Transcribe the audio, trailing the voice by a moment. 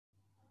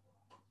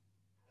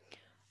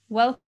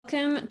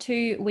Welcome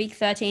to week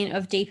 13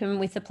 of Deepen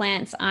with the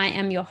Plants. I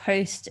am your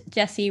host,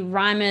 Jessie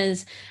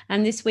Reimers,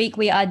 and this week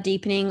we are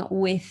deepening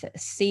with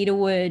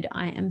cedarwood.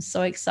 I am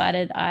so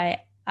excited.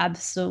 I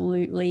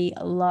absolutely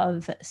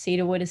love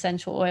cedarwood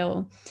essential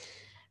oil.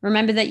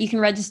 Remember that you can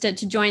register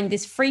to join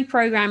this free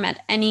program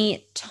at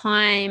any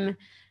time.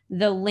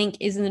 The link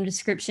is in the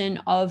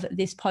description of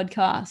this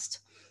podcast.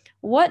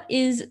 What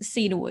is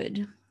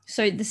cedarwood?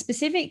 So the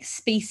specific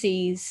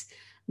species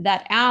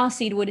that our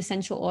cedarwood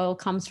essential oil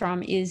comes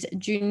from is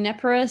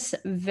Juniperus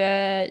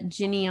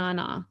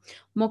virginiana,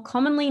 more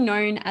commonly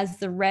known as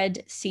the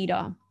red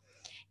cedar.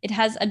 It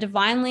has a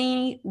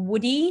divinely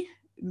woody,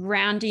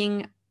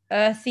 grounding,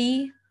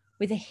 earthy,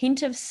 with a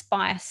hint of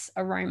spice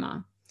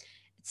aroma.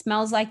 It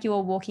smells like you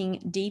are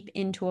walking deep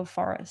into a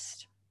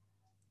forest.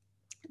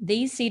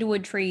 These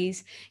cedarwood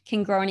trees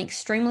can grow in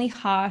extremely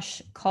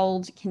harsh,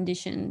 cold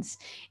conditions,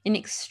 in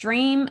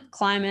extreme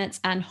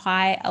climates and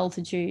high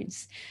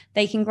altitudes.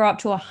 They can grow up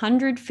to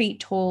 100 feet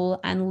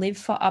tall and live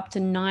for up to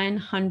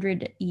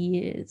 900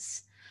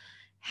 years.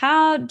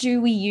 How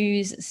do we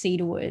use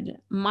cedarwood?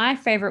 My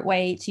favorite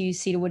way to use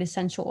cedarwood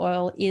essential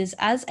oil is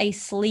as a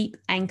sleep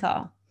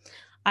anchor.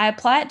 I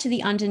apply it to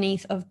the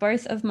underneath of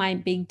both of my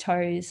big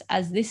toes,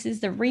 as this is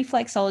the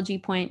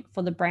reflexology point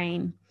for the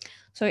brain.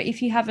 So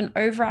if you have an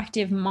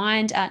overactive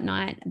mind at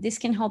night, this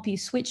can help you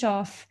switch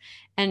off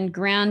and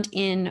ground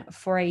in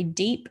for a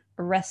deep,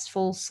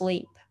 restful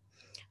sleep.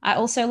 I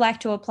also like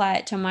to apply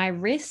it to my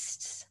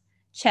wrists,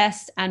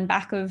 chest, and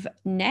back of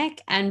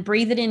neck and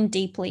breathe it in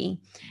deeply,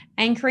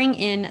 anchoring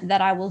in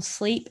that I will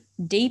sleep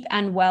deep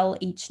and well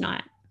each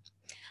night.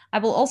 I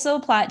will also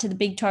apply it to the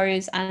big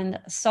toes and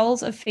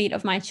soles of feet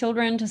of my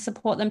children to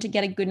support them to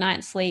get a good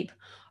night's sleep.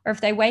 Or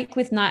if they wake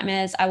with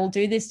nightmares, I will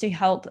do this to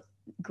help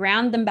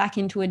ground them back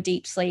into a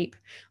deep sleep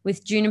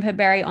with juniper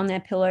berry on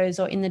their pillows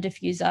or in the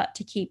diffuser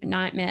to keep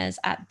nightmares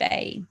at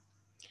bay.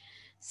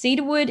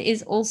 Cedarwood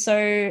is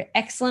also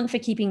excellent for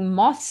keeping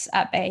moths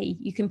at bay.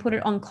 You can put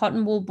it on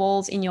cotton wool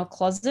balls in your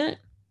closet.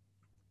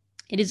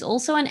 It is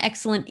also an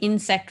excellent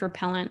insect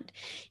repellent.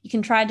 You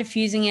can try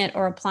diffusing it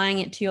or applying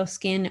it to your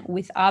skin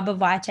with arbor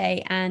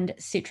vitae and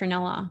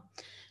citronella.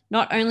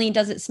 Not only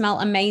does it smell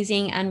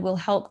amazing and will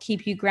help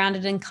keep you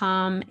grounded and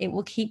calm, it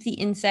will keep the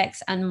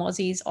insects and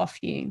mozzies off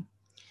you.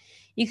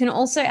 You can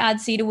also add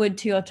cedarwood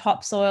to your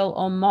topsoil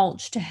or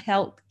mulch to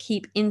help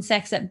keep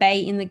insects at bay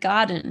in the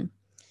garden.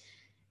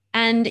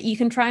 And you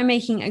can try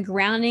making a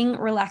grounding,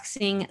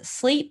 relaxing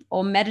sleep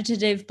or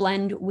meditative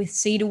blend with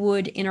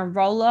cedarwood in a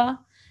roller,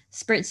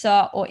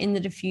 spritzer, or in the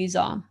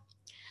diffuser.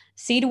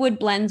 Cedarwood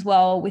blends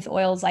well with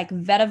oils like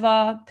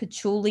vetiver,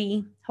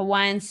 patchouli,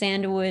 Hawaiian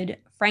sandalwood,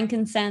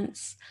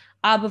 frankincense,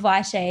 arbor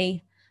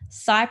vitae,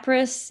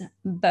 cypress,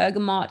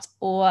 bergamot,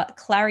 or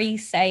clary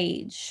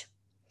sage.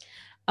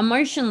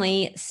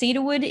 Emotionally,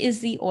 cedarwood is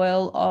the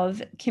oil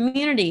of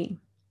community.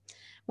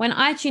 When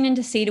I tune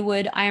into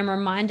cedarwood, I am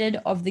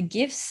reminded of the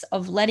gifts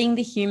of letting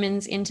the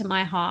humans into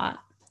my heart.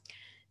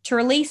 To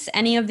release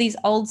any of these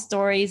old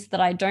stories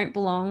that I don't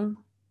belong,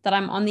 that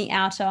I'm on the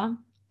outer,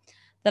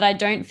 that I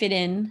don't fit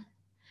in,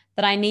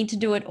 that I need to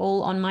do it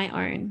all on my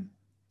own.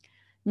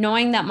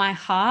 Knowing that my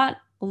heart,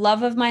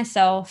 love of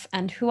myself,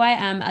 and who I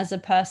am as a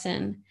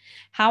person,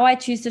 how I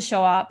choose to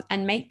show up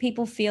and make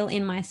people feel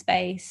in my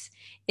space,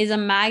 is a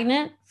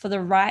magnet for the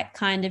right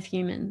kind of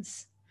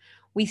humans.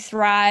 We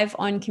thrive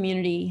on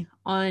community,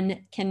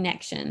 on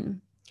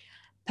connection.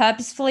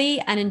 Purposefully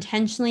and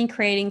intentionally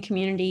creating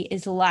community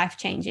is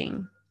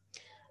life-changing.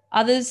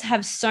 Others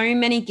have so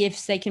many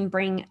gifts they can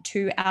bring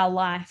to our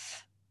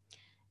life.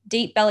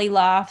 Deep belly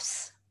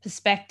laughs,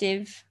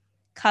 perspective,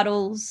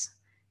 cuddles,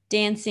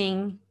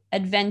 dancing,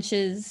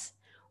 adventures,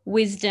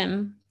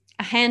 wisdom,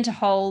 a hand to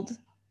hold,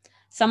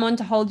 someone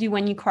to hold you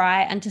when you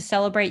cry and to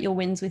celebrate your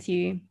wins with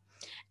you.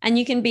 And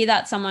you can be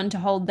that someone to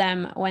hold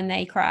them when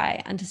they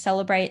cry and to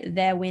celebrate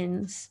their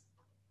wins.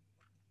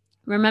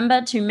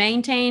 Remember to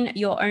maintain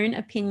your own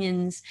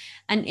opinions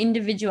and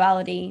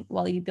individuality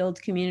while you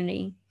build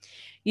community.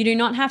 You do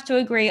not have to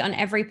agree on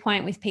every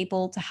point with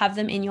people to have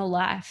them in your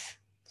life.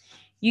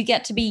 You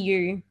get to be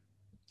you,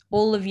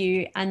 all of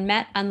you, and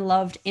met and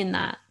loved in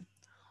that.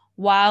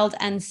 Wild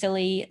and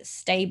silly,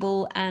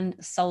 stable and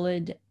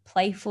solid,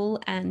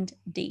 playful and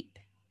deep.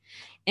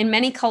 In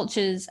many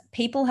cultures,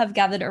 people have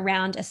gathered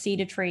around a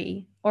cedar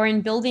tree or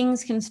in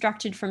buildings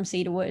constructed from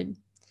cedarwood.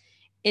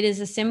 It is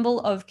a symbol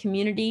of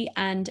community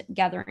and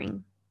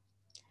gathering.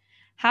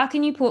 How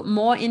can you put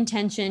more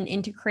intention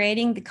into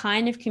creating the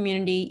kind of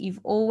community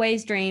you've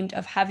always dreamed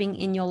of having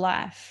in your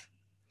life?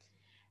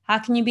 How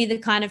can you be the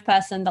kind of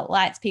person that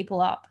lights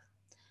people up,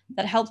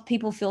 that helps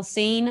people feel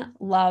seen,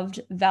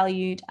 loved,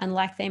 valued, and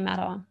like they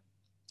matter?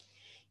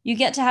 You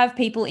get to have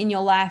people in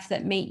your life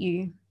that meet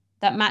you,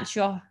 that match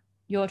your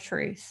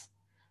truth,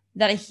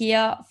 that are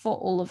here for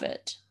all of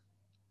it,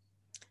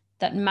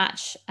 that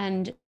match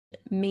and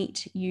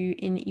meet you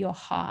in your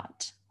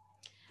heart.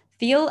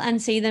 Feel and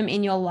see them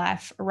in your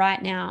life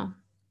right now.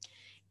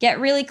 Get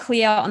really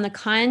clear on the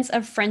kinds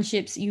of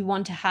friendships you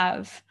want to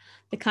have,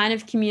 the kind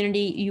of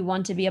community you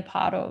want to be a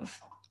part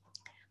of.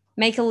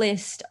 Make a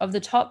list of the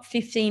top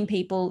 15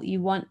 people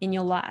you want in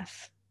your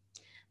life,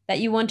 that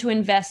you want to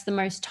invest the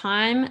most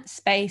time,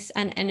 space,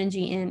 and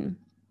energy in.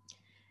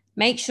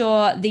 Make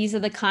sure these are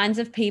the kinds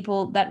of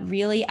people that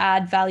really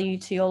add value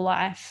to your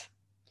life,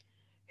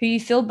 who you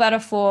feel better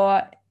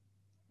for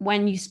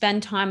when you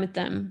spend time with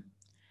them,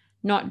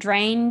 not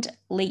drained,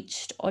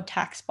 leached, or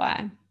taxed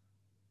by.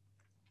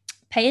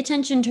 Pay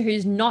attention to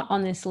who's not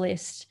on this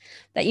list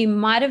that you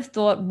might have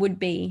thought would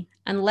be,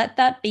 and let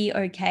that be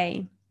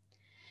okay.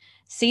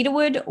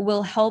 Cedarwood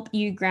will help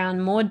you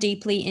ground more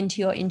deeply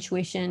into your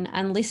intuition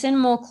and listen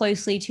more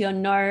closely to your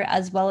no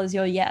as well as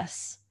your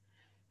yes.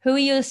 Who are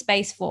you a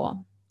space for?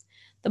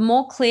 The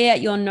more clear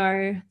your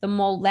no, the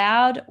more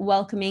loud,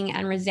 welcoming,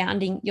 and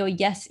resounding your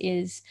yes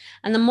is,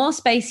 and the more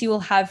space you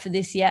will have for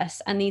this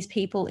yes and these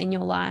people in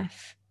your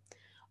life.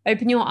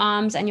 Open your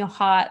arms and your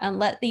heart and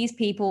let these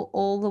people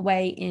all the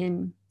way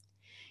in.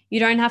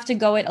 You don't have to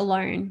go it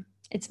alone.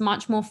 It's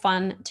much more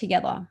fun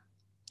together.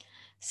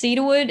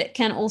 Cedarwood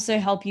can also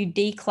help you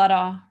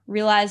declutter,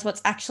 realize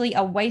what's actually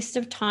a waste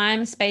of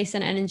time, space,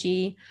 and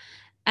energy,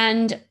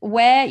 and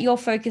where your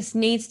focus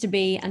needs to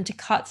be, and to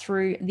cut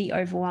through the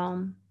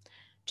overwhelm,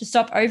 to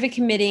stop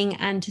overcommitting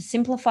and to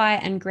simplify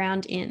and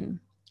ground in.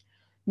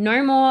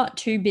 No more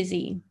too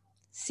busy,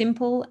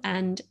 simple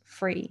and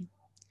free.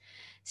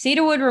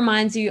 Cedarwood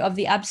reminds you of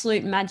the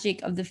absolute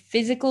magic of the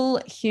physical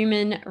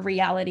human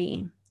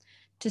reality,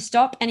 to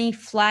stop any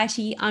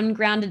flighty,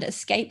 ungrounded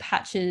escape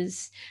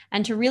hatches,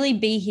 and to really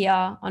be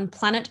here on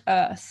planet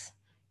Earth,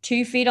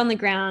 2 feet on the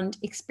ground,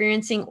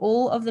 experiencing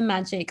all of the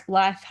magic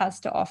life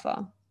has to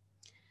offer.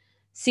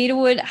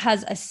 Cedarwood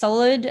has a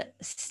solid,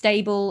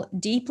 stable,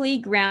 deeply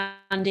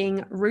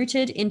grounding,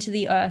 rooted into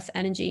the earth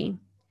energy.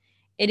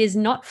 It is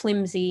not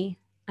flimsy,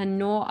 and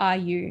nor are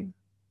you.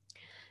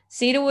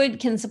 Cedarwood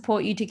can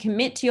support you to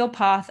commit to your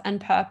path and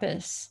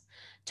purpose,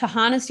 to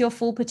harness your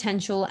full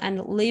potential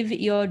and live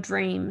your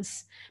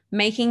dreams,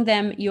 making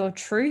them your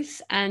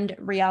truth and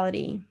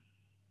reality.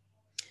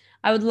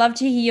 I would love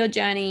to hear your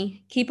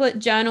journey. Keep a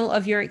journal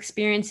of your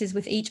experiences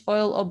with each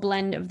oil or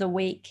blend of the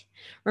week.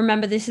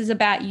 Remember, this is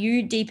about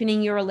you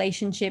deepening your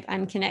relationship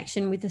and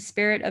connection with the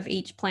spirit of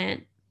each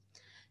plant.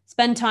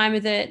 Spend time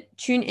with it,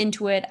 tune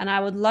into it, and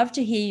I would love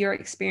to hear your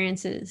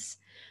experiences.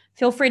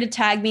 Feel free to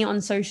tag me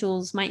on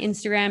socials. My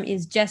Instagram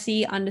is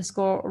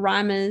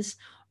Jessie_Reimers,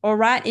 or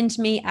write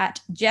into me at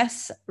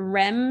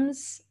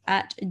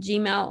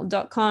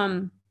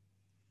jessrems@gmail.com.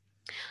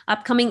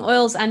 Upcoming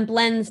oils and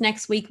blends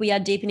next week, we are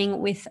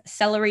deepening with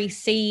celery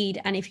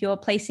seed. And if you're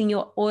placing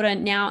your order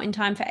now in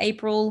time for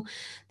April,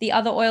 the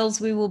other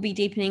oils we will be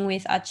deepening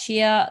with are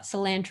chia,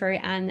 cilantro,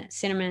 and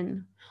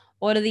cinnamon.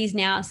 Order these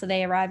now so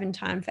they arrive in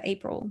time for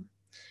April.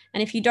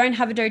 And if you don't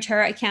have a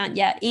doTERRA account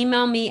yet,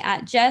 email me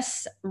at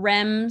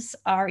jessrems,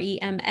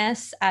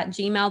 REMS,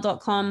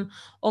 @gmail.com,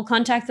 or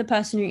contact the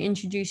person who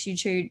introduced you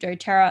to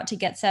doTERRA to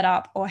get set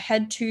up, or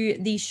head to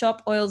the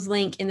shop oils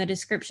link in the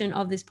description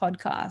of this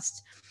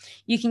podcast.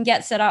 You can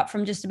get set up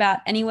from just about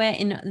anywhere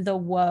in the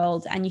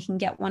world, and you can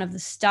get one of the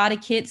starter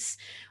kits,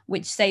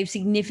 which save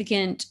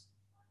significant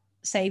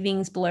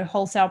savings below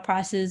wholesale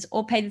prices,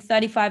 or pay the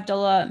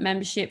 $35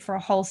 membership for a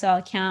wholesale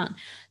account.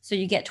 So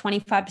you get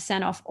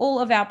 25% off all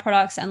of our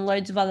products and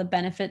loads of other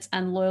benefits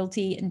and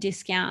loyalty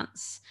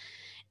discounts.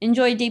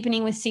 Enjoy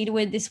deepening with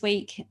Cedarwood this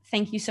week.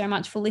 Thank you so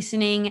much for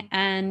listening.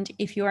 And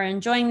if you are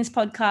enjoying this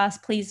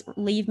podcast, please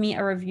leave me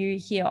a review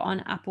here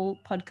on Apple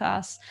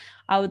Podcasts.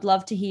 I would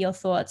love to hear your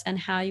thoughts and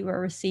how you are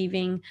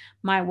receiving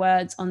my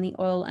words on the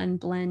oil and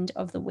blend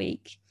of the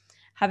week.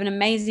 Have an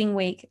amazing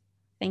week.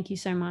 Thank you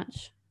so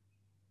much.